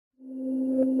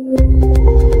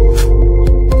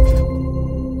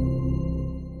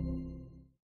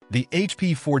The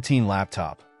HP 14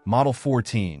 laptop, Model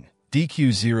 14,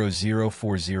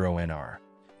 DQ0040NR,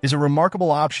 is a remarkable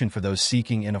option for those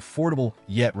seeking an affordable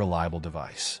yet reliable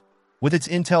device. With its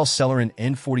Intel Celeron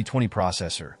N4020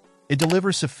 processor, it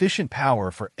delivers sufficient power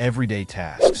for everyday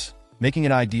tasks, making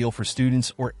it ideal for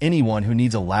students or anyone who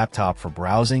needs a laptop for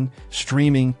browsing,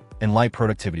 streaming, and light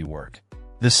productivity work.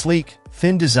 The sleek,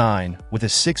 thin design with a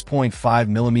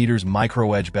 6.5mm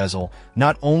micro-edge bezel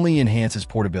not only enhances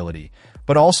portability,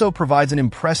 but also provides an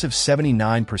impressive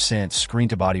 79%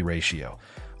 screen-to-body ratio,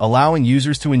 allowing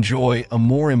users to enjoy a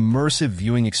more immersive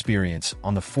viewing experience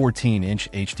on the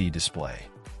 14-inch HD display.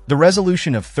 The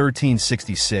resolution of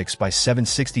 1366 by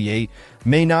 768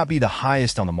 may not be the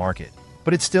highest on the market,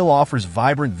 but it still offers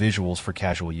vibrant visuals for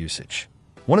casual usage.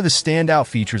 One of the standout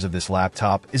features of this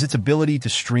laptop is its ability to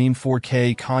stream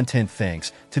 4K content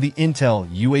thanks to the Intel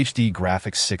UHD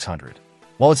Graphics 600.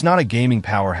 While it's not a gaming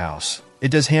powerhouse, it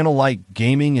does handle light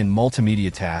gaming and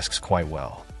multimedia tasks quite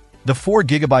well. The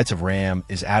 4GB of RAM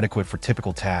is adequate for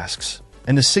typical tasks,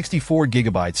 and the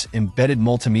 64GB embedded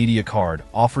multimedia card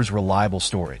offers reliable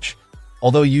storage,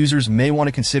 although users may want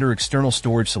to consider external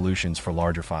storage solutions for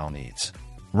larger file needs.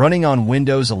 Running on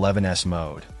Windows 11s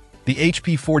mode, the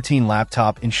HP 14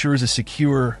 laptop ensures a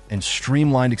secure and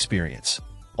streamlined experience,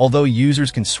 although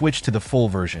users can switch to the full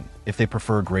version if they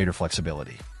prefer greater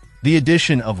flexibility. The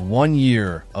addition of 1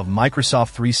 year of Microsoft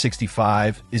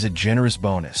 365 is a generous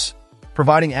bonus,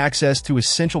 providing access to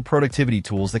essential productivity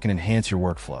tools that can enhance your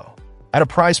workflow. At a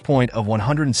price point of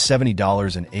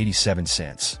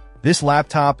 $170.87, this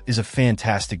laptop is a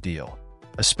fantastic deal,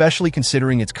 especially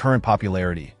considering its current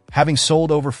popularity, having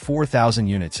sold over 4,000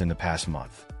 units in the past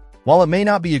month. While it may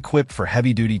not be equipped for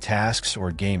heavy-duty tasks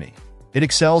or gaming, it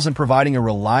excels in providing a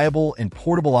reliable and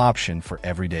portable option for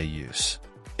everyday use.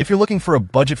 If you're looking for a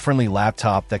budget-friendly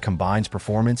laptop that combines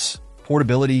performance,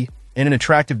 portability, and an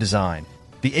attractive design,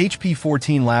 the HP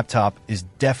 14 laptop is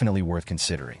definitely worth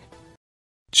considering.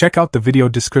 Check out the video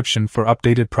description for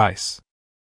updated price.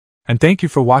 And thank you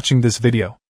for watching this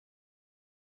video.